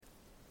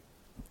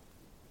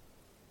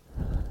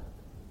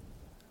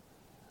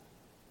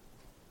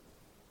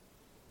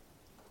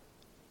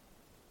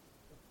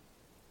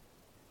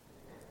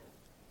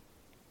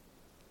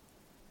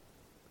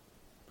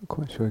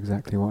quite sure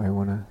exactly what I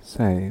want to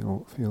say or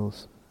what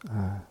feels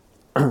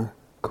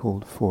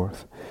called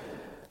forth.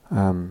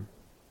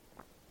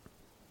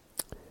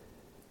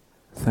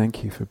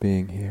 Thank you for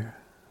being here.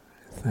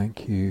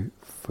 Thank you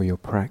for your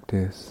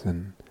practice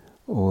and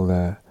all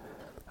the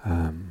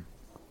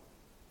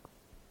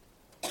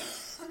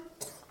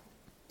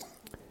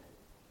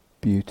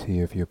beauty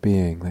of your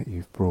being that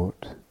you've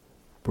brought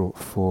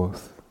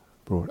forth,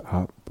 brought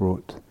up,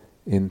 brought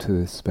into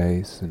this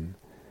space and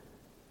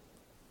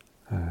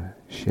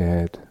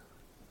shared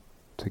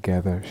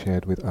together,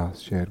 shared with us,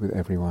 shared with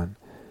everyone.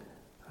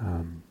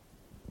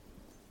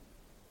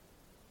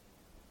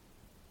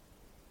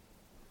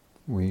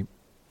 We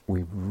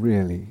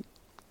really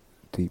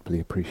deeply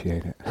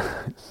appreciate it.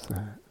 It's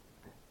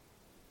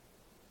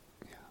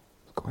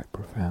quite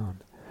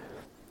profound.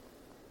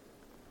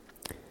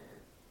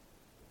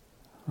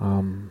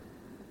 I'm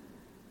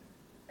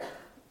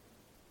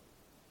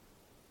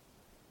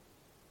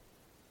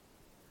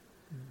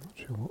not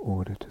sure what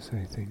order to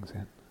say things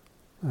in.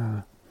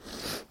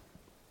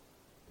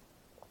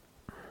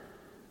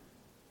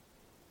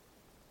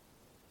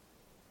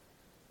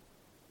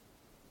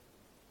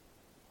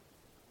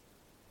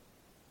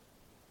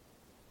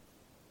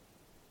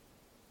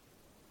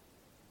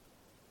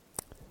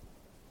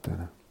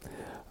 Don't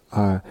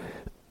know.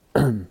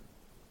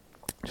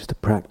 Just a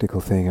practical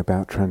thing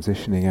about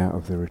transitioning out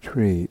of the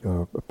retreat,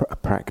 or a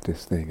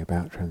practice thing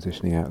about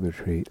transitioning out of the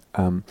retreat.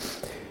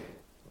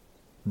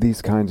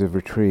 These kinds of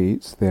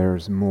retreats,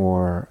 there's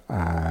more,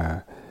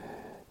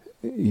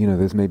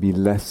 there's maybe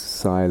less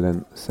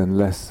silence and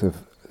less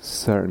of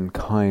certain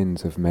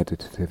kinds of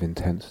meditative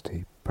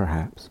intensity,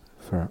 perhaps,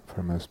 for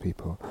most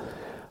people.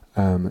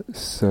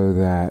 So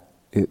that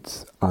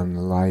it's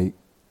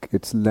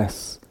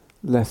less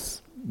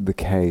the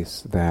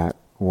case that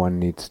one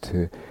needs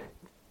to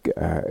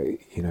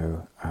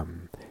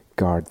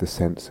guard the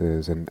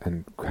senses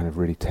and kind of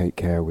really take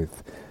care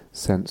with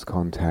sense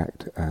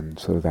contact and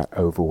sort of that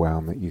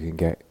overwhelm that you can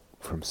get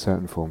from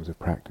certain forms of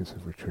practice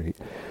of retreat.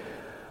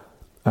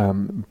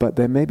 But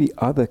there may be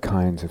other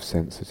kinds of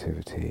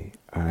sensitivity,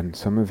 and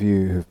some of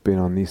you who've been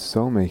on these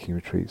soul-making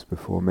retreats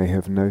before may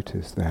have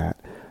noticed that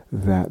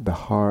the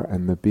heart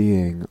and the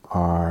being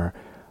are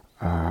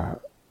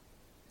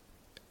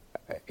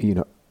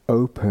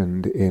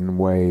opened in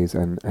ways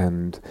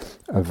and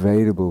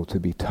available to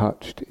be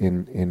touched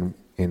in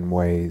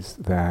ways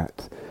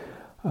that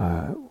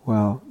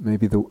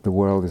maybe the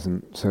world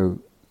isn't so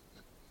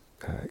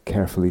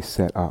carefully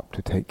set up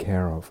to take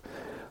care of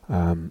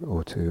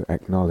or to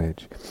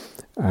acknowledge.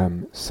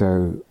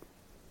 So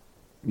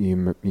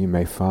you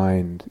may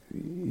find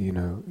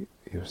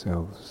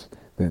yourselves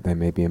that there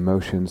may be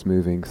emotions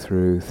moving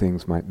through,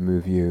 things might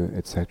move you,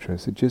 etc.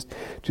 So just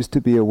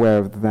to be aware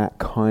of that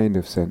kind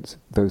of sense,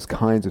 those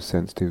kinds of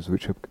sensitives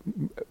which are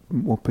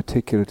more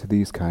particular to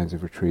these kinds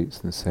of retreats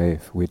than, say,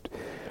 if we'd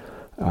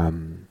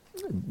done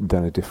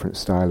a different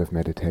style of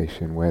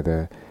meditation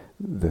where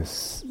the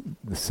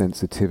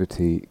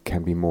sensitivity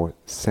can be more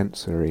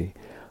sensory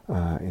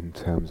in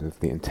terms of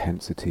the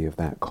intensity of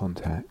that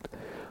contact.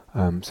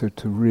 So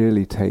to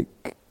really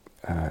take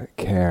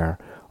care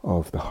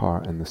of the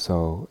heart and the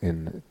soul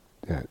in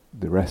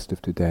the rest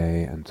of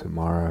today and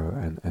tomorrow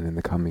and in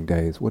the coming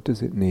days. What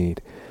does it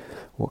need?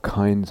 What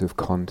kinds of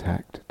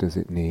contact does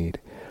it need?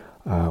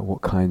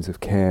 What kinds of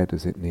care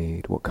does it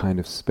need? What kind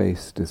of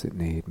space does it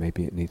need?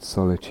 Maybe it needs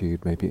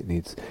solitude, maybe it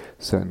needs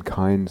certain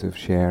kinds of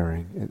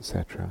sharing,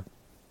 etc.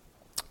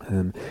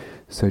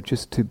 So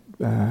just to...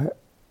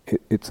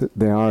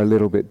 they are a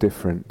little bit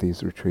different,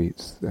 these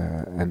retreats,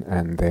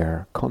 and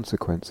their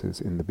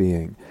consequences in the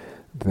being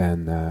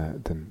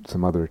than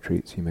some other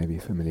retreats you may be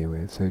familiar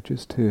with. So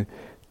just to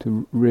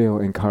real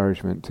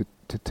encouragement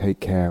to take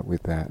care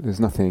with that. There's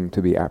nothing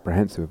to be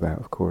apprehensive about,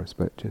 of course,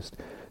 but just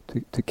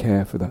to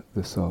care for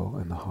the soul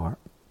and the heart.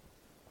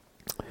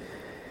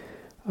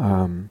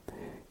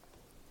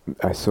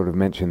 I sort of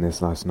mentioned this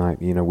last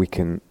night. We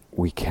can.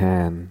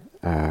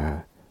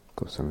 Of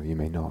course, some of you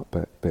may not,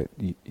 but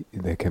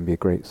there can be a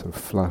great sort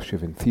of flush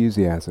of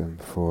enthusiasm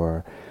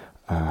for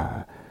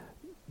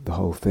the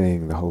whole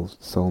thing, the whole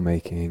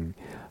soul-making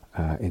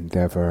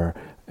endeavor,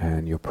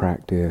 and your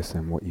practice,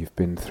 and what you've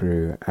been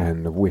through,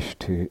 and the wish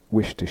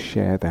to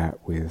share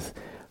that with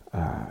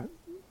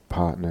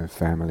partner,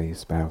 family,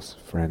 spouse,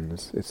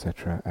 friends,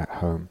 etc. at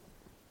home.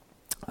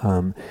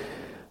 And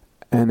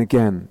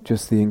again,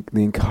 just the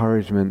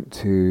encouragement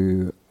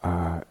to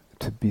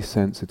be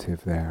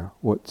sensitive there.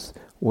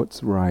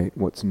 What's right?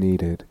 What's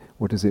needed?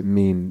 What does it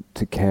mean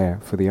to care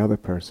for the other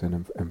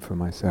person and for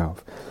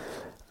myself?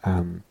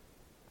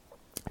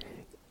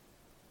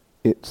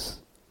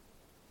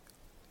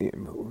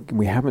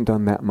 We haven't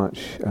done that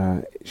much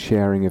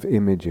sharing of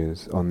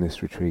images on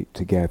this retreat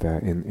together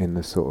in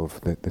the sort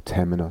of the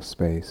temenos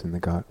space in the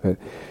gut, but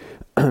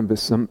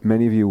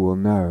many of you will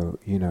know,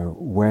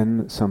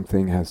 when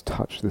something has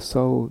touched the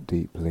soul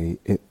deeply,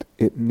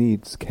 it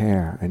needs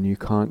care, and you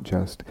can't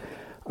just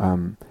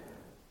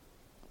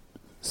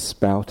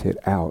spout it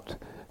out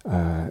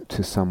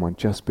to someone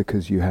just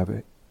because you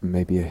have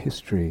maybe a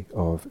history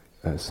of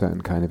a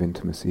certain kind of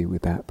intimacy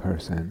with that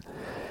person,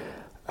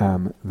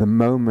 the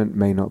moment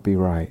may not be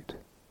right.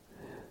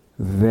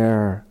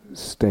 Their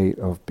state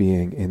of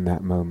being in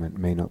that moment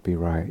may not be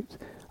right.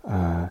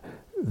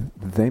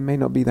 They may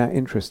not be that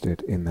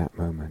interested in that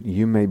moment.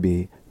 You may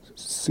be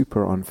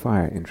super on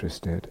fire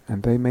interested,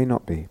 and they may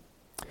not be.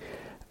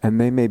 And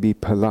they may be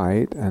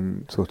polite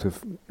and sort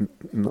of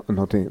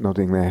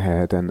nodding their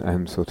head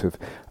and sort of,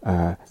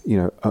 a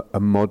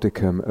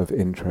modicum of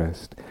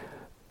interest.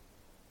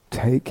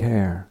 Take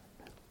care.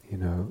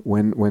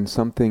 When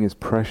something is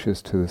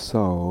precious to the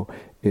soul,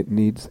 it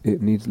needs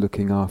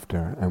looking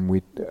after.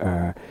 And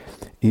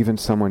even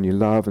someone you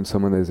love and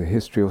someone there's a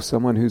history, or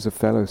someone who's a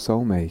fellow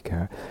soul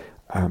maker,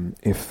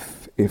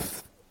 if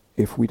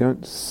we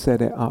don't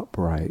set it up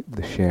right,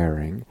 the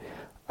sharing,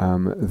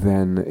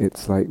 then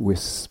it's like we're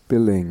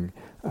spilling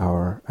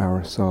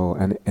our soul,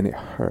 and it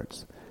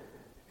hurts.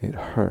 It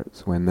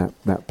hurts when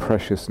that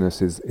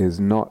preciousness is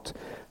not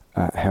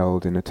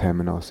held in a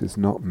temenos, is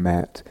not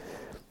met.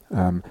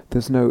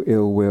 There's no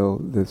ill will.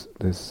 There's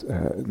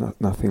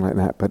nothing like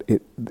that. But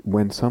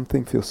when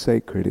something feels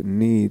sacred, it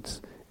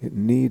needs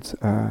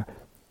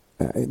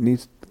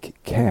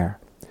care.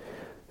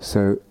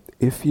 So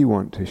if you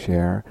want to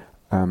share,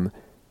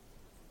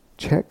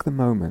 check the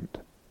moment.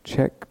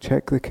 Check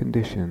the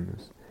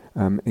conditions,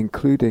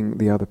 including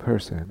the other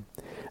person.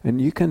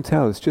 And you can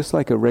tell, it's just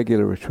like a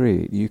regular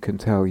retreat. You can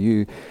tell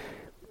you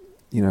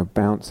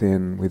bounce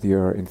in with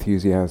your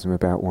enthusiasm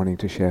about wanting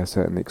to share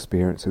certain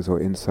experiences or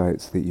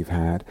insights that you've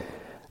had,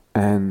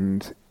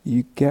 and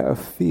you get a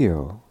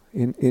feel,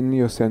 in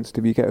your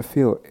sensitive, you get a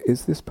feel,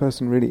 is this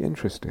person really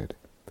interested?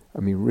 I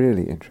mean,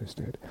 really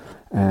interested?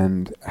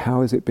 And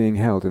how is it being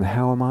held? And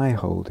how am I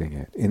holding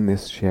it in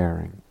this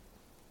sharing?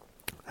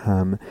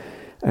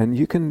 And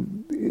you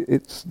can,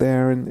 it's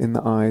there in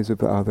the eyes of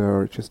the other,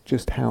 or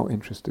just how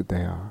interested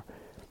they are.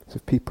 So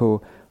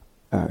people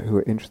who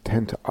are interested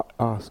tend to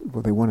ask,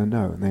 well, they want to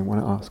know, and they want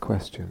to ask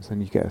questions,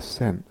 and you get a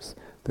sense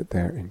that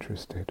they're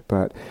interested.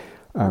 But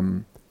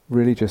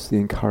really just the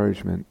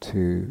encouragement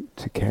to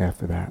care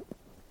for that,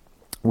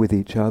 with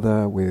each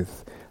other,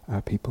 with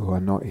people who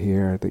are not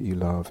here that you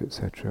love,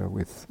 etc.,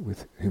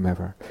 with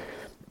whomever.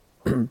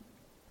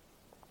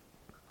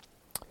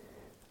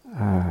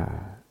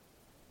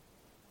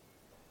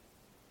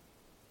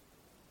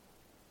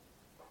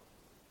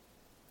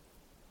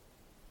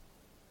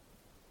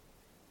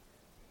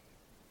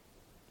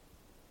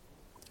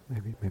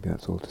 Maybe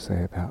that's all to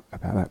say about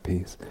that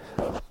piece.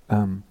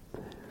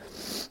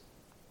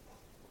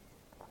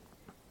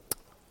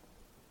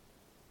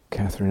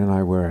 Catherine and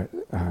I were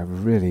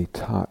really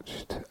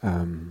touched,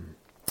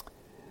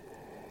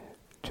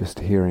 just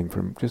hearing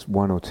from just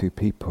one or two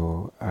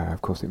people.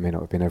 Of course, it may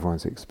not have been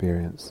everyone's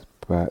experience,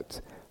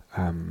 but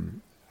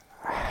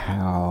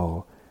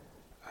how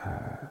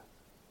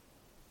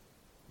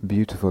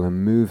beautiful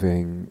and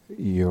moving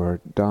your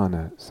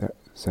dana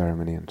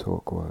ceremony and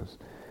talk was.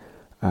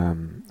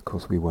 Of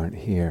course, we weren't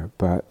here,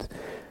 but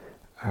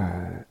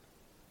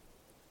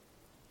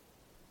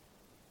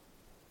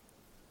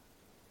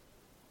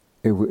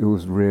it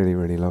was really,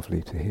 really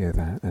lovely to hear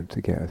that and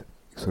to get a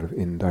sort of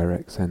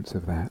indirect sense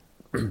of that.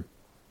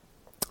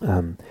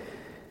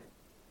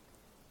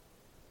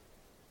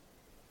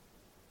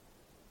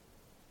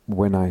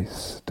 When I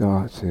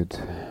started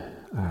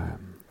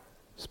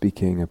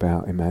speaking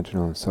about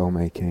imaginal and soul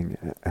making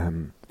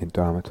in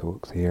Dharma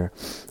talks here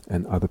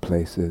and other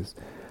places,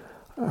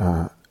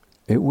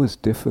 it was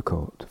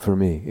difficult for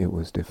me. It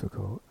was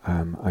difficult.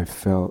 I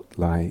felt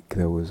like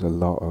there was a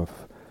lot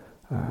of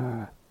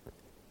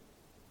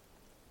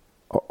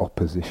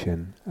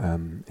opposition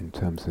in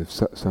terms of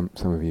some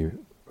of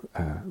you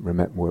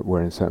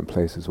were in certain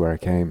places where I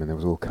came, and there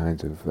was all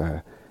kinds of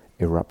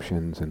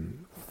eruptions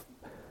and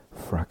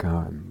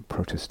fracas and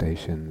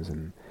protestations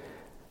and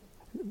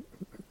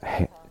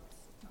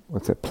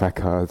what's it,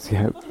 placards?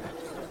 Yeah,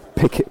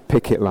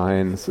 picket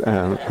lines.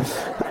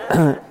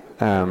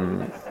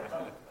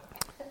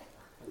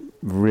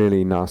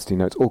 Really nasty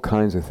notes, all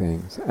kinds of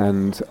things,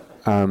 and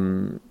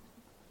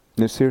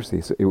no, seriously,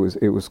 so it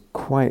was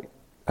quite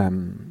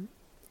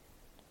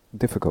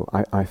difficult.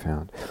 I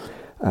found,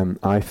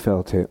 I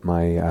felt it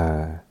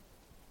my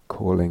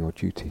calling or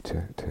duty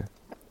to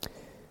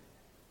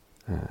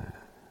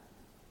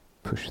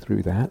push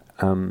through that.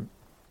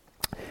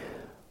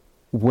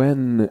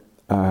 When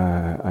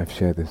I've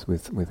shared this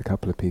with a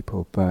couple of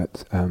people,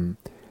 but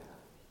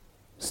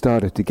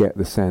started to get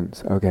the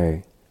sense,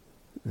 okay,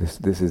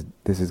 this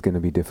is going to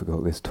be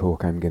difficult. This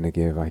talk I'm going to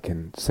give, I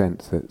can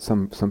sense that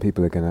some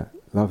people are going to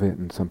love it,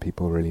 and some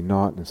people really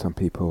not, and some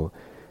people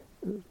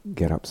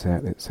get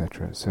upset,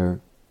 etc.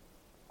 So,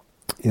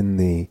 in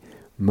the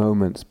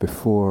moments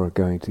before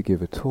going to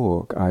give a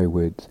talk, I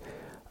would,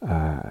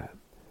 I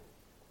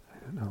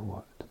don't know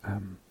what,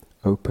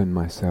 open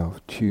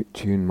myself,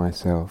 tune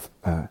myself,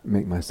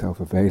 make myself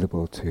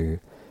available to.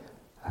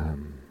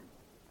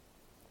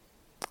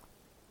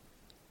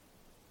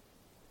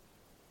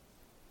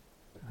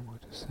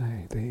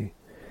 Say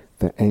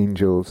the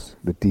angels,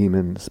 the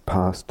demons,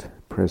 past,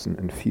 present,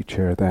 and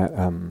future that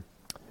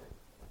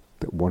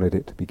wanted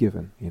it to be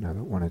given, that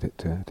wanted it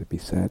to be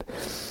said.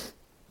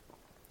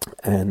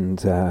 And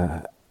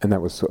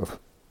that was sort of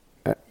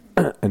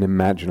an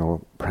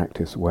imaginal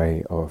practice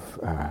way of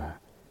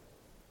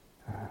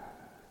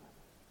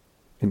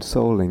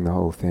ensouling the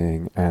whole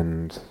thing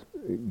and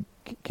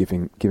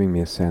giving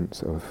me a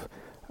sense of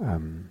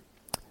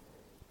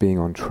being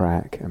on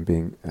track and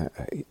being,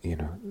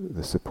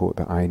 the support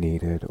that I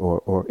needed,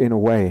 or in a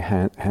way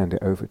hand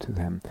it over to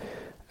them,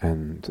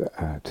 and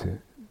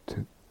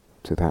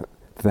to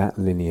that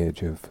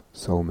lineage of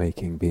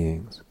soul-making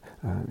beings,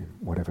 in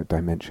whatever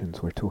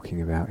dimensions we're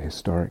talking about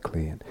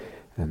historically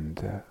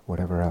and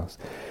whatever else,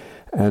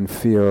 and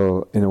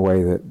feel in a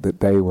way that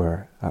they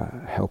were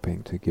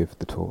helping to give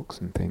the talks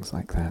and things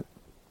like that.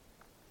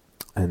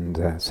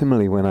 And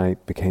similarly, when I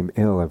became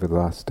ill over the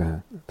last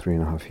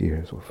 3.5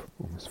 years, or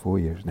almost 4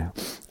 years now,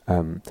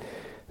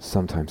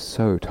 sometimes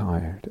so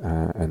tired,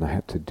 and I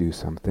had to do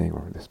something,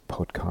 or this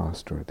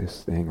podcast, or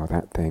this thing, or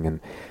that thing, and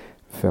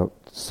felt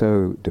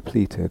so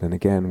depleted, and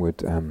again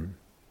would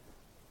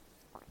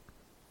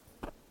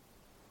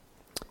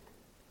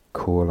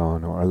call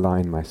on or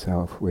align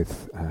myself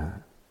with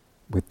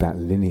that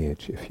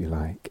lineage, if you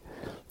like,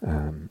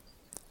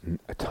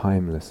 a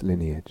timeless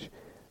lineage,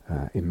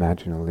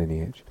 imaginal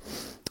lineage,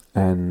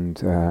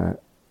 and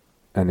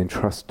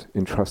entrust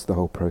the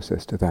whole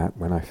process to that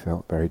when I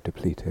felt very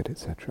depleted,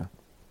 etc.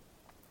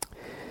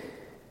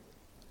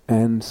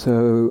 And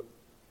so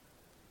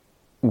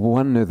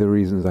one of the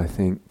reasons I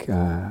think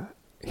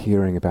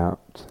hearing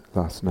about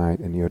last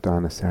night in your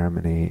dana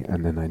ceremony,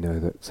 and then I know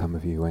that some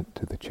of you went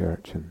to the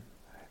church, and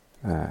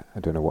I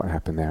don't know what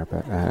happened there,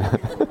 but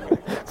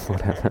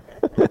whatever.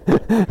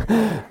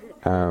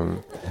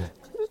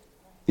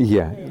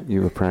 Yeah,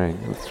 you were praying,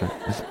 that's right.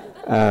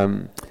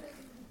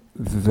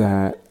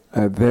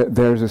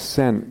 There's a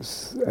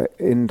sense,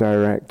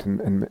 indirect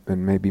and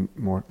maybe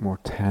more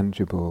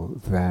tangible,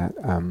 that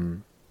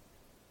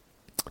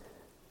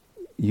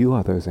you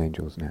are those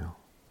angels now.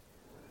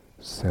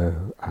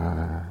 So,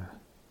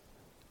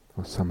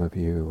 or some of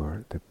you,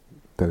 or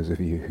those of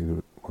you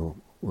who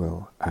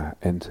will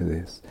enter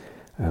this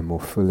more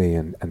fully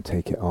and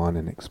take it on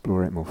and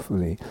explore it more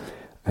fully.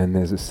 And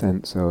there's a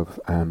sense of,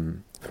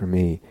 for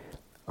me,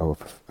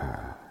 of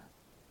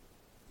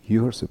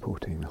you're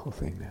supporting the whole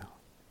thing now.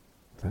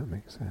 If that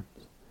makes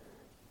sense.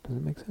 Does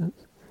it make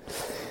sense?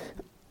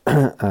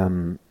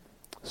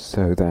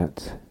 So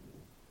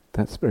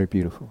that's very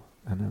beautiful,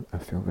 and I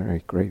feel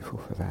very grateful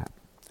for that.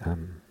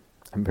 I'm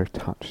very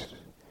touched.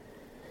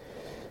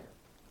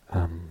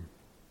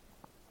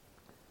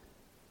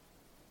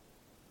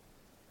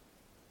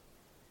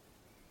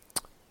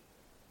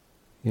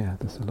 Yeah,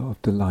 there's a lot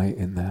of delight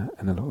in that,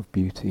 and a lot of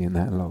beauty in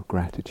that, and a lot of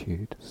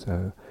gratitude.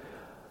 So,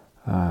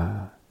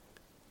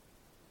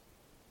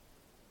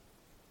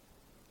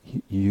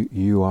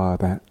 you are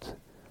that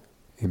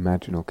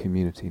imaginal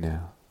community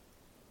now.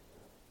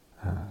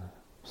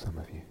 Some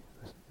of you,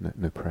 there's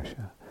no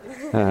pressure.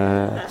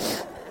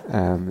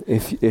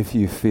 If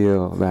you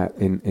feel that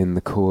in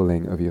the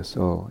calling of your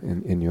soul,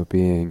 in your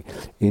being,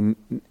 in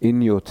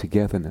your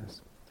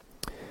togetherness.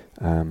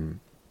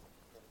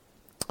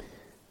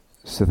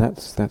 So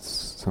that's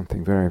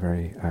something very,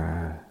 very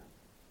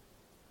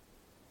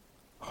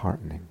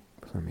heartening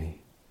for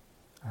me,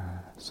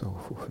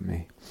 soulful for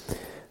me,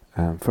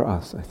 for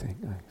us, I think,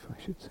 if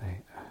I should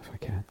say, if I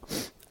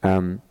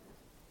can.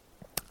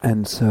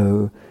 And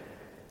so,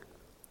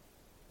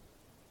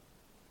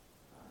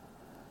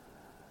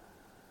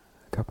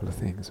 a couple of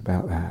things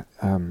about that.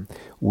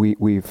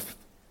 We've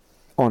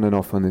on and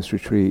off on this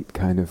retreat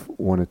kind of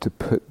wanted to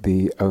put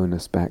the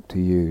onus back to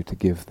you, to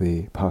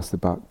pass the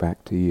buck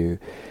back to you.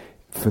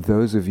 For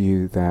those of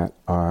you that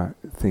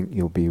think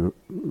you'll be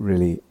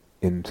really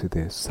into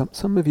this,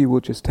 some of you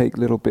will just take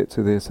little bits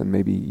of this and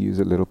maybe use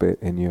a little bit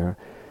in your,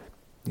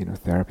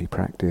 therapy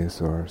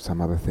practice or some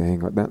other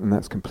thing, and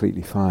that's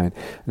completely fine.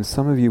 And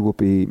some of you will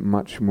be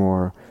much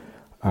more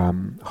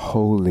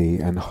wholly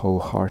and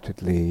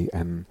wholeheartedly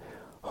and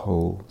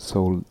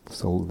souledly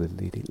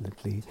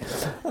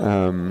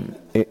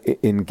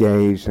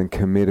engaged and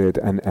committed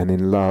and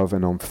in love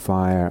and on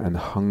fire and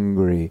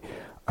hungry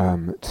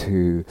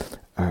to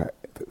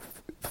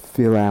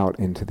fill out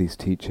into these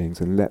teachings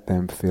and let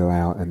them fill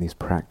out and these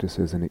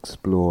practices and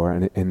explore,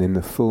 and in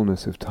the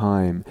fullness of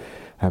time,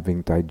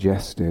 having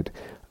digested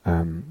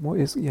what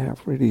is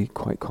really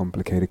quite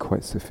complicated,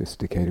 quite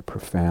sophisticated,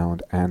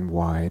 profound and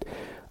wide,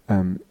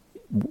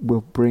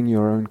 will bring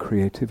your own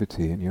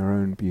creativity and your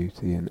own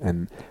beauty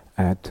and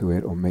add to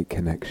it or make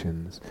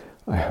connections.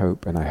 I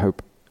hope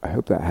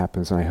that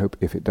happens, and I hope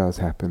if it does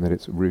happen that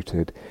it's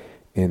rooted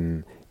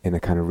in a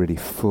kind of really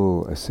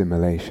full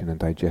assimilation and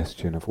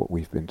digestion of what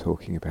we've been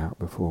talking about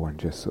before, and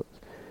just sort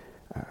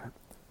of,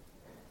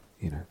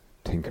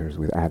 tinkers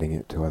with adding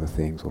it to other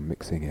things or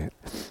mixing it.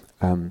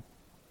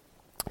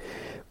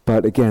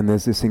 But again,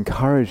 there's this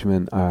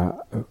encouragement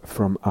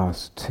from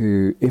us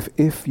to,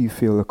 if you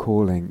feel a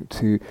calling,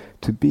 to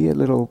be a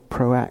little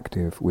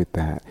proactive with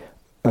that.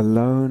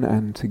 alone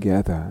and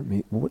together,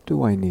 what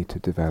do I need to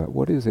develop?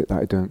 What is it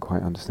that I don't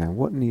quite understand?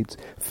 What needs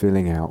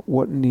filling out?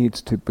 What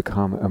needs to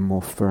become a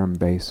more firm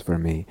base for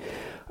me,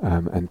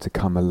 and to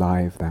come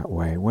alive that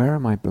way? Where are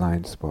my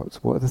blind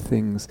spots? What are the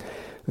things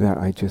that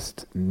I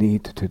just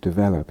need to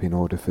develop in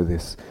order for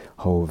this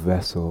whole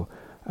vessel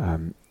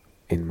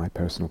in my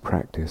personal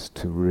practice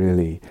to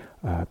really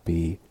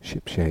be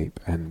shipshape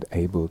and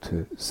able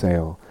to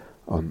sail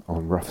on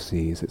rough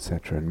seas,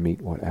 etc., and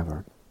meet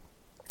whatever?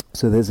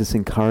 So there's this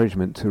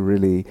encouragement to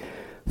really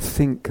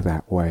think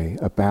that way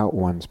about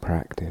one's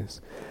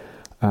practice,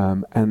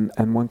 and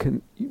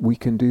we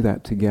can do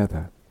that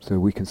together. So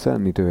we can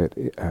certainly do it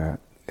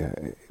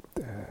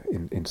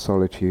in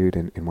solitude,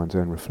 in one's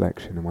own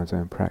reflection, in one's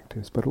own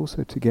practice, but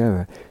also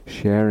together,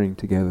 sharing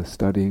together,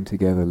 studying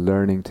together,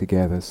 learning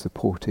together,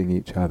 supporting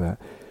each other.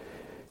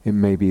 It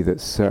may be that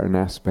certain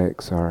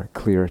aspects are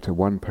clearer to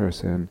one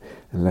person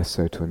and less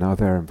so to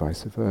another, and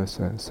vice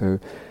versa. So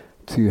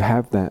to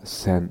have that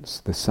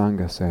sense, the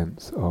Sangha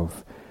sense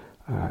of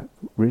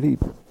really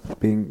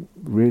being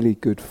really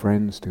good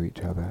friends to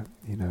each other,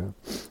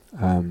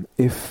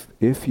 if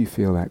you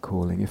feel that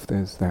calling, if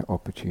there's that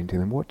opportunity,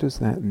 then what does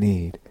that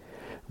need?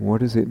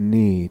 What does it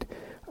need?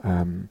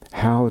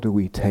 How do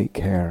we take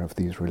care of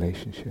these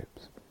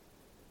relationships?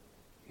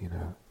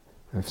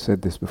 I've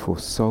said this before,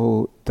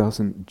 soul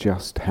doesn't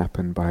just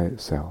happen by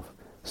itself.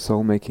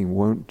 Soul making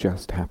won't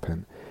just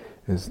happen.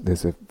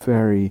 There's a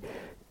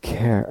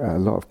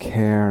lot of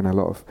care and a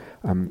lot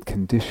of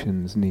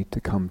conditions need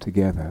to come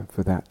together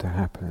for that to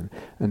happen.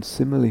 And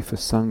similarly for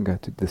Sangha,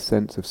 to the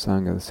sense of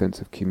Sangha, the sense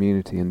of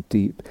community and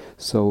deep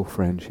soul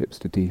friendships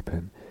to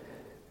deepen.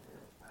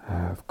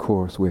 Of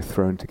course, we're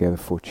thrown together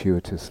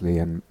fortuitously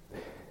and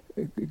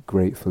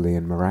gratefully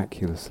and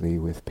miraculously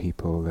with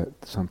people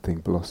that something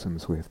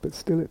blossoms with, but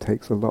still it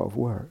takes a lot of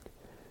work.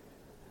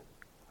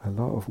 A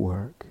lot of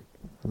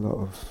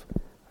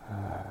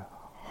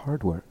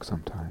hard work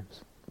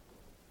sometimes.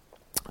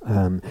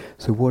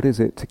 So what is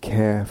it to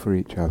care for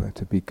each other,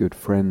 to be good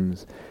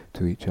friends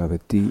to each other,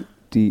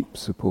 deep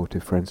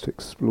supportive friends, to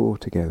explore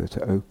together,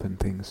 to open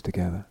things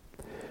together?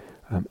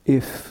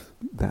 If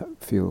that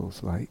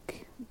feels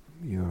like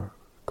your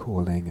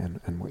calling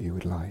and what you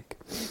would like.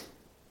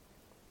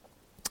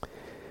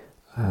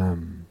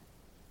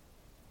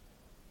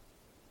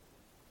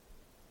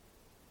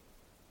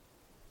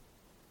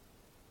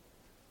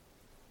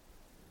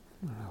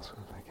 What else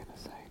was I going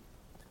to say?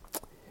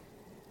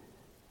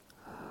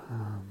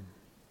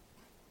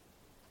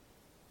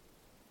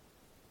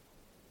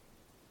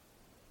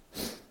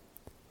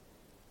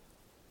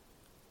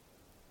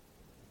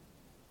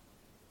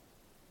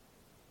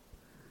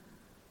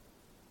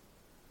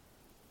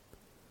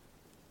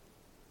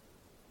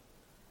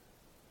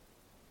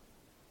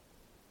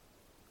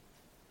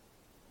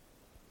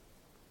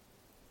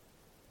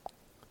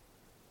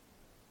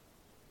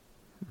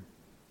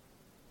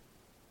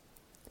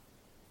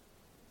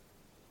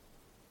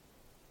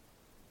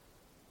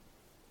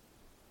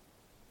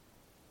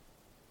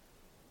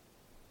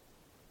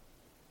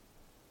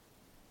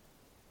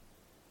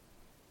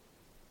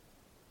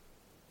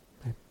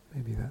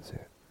 Maybe that's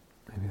it.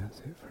 Maybe that's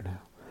it for now.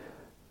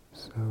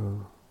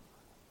 So,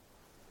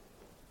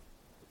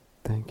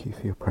 thank you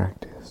for your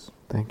practice.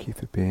 Thank you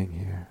for being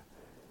here.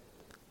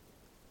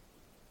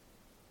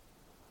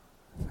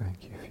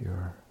 Thank you for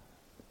your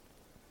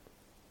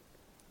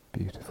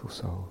beautiful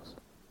souls.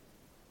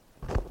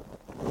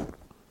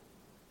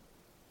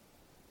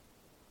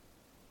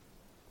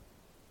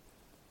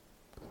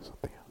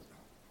 Something else.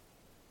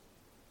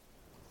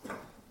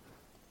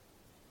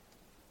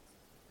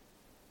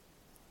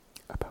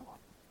 About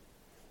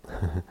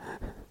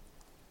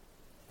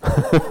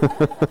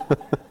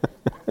what?